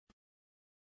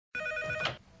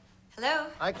Hello?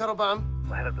 Hi, Cuddle Bum.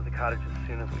 We'll head up to the cottage as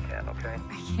soon as we can, okay?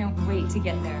 I can't wait to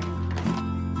get there.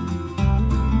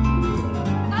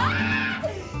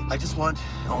 I just want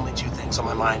only two things on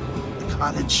my mind. The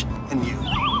cottage and you.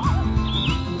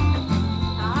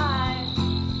 Hi.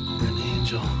 You're an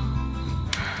angel.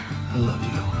 I love you.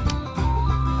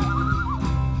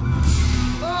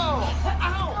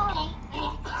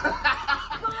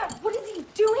 God, what is he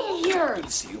doing here? Good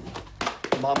to see you.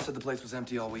 Mom said the place was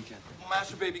empty all weekend.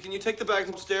 Masha, baby, can you take the bags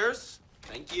upstairs?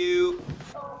 Thank you.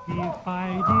 If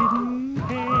I didn't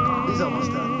care. He's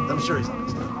almost done. I'm sure he's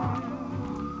almost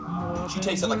done. She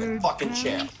takes it like a fucking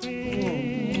champ.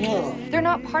 They're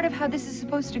not part of how this is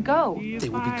supposed to go. They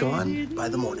will be gone by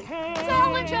the morning.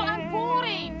 Salinger, I'm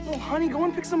boring. Oh, honey, go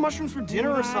and pick some mushrooms for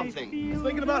dinner or something. He's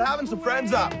thinking about having some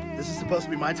friends up. This is supposed to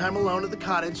be my time alone at the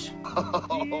cottage.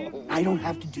 I don't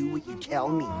have to do what you tell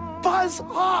me. Buzz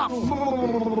off!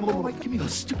 Give me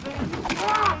those stupid...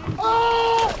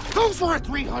 Oh! Those were a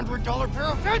 $300 pair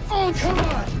of headphones! Come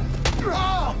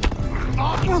on!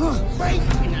 Wait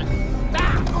a minute!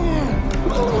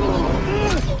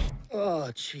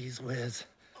 Oh, jeez whiz.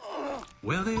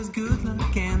 Well, there's good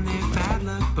luck and there's bad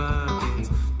luck, but there's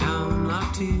dumb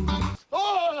luck too.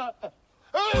 Well,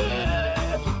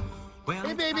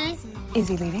 Hey, baby. Is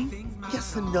he leaving?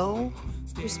 Yes and no.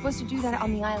 You're supposed to do that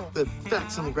on the island. The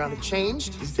facts on the ground have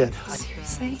changed. He's dead.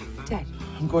 Seriously? Dead.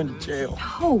 I'm going to jail.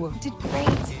 No, you did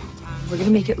great. We're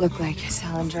gonna make it look like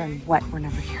Salinger and what we're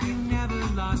never here. You never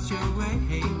lost your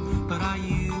way, but are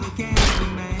you again,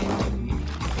 man?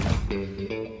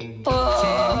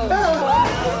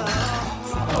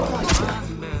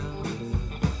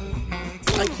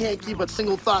 I can't keep a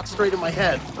single thought straight in my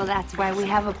head. Well, that's why we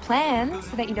have a plan,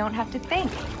 so that you don't have to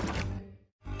think.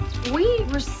 We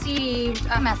received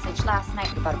a message last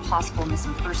night about a possible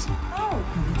missing person. Oh.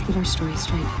 Let's get our story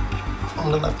straight.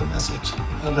 Only left a message.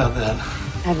 How about that?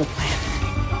 I have a plan.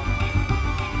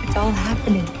 It's all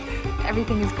happening.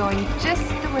 Everything is going just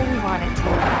the way we want it to.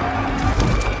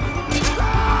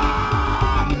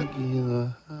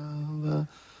 Nagila hava,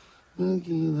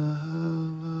 nagila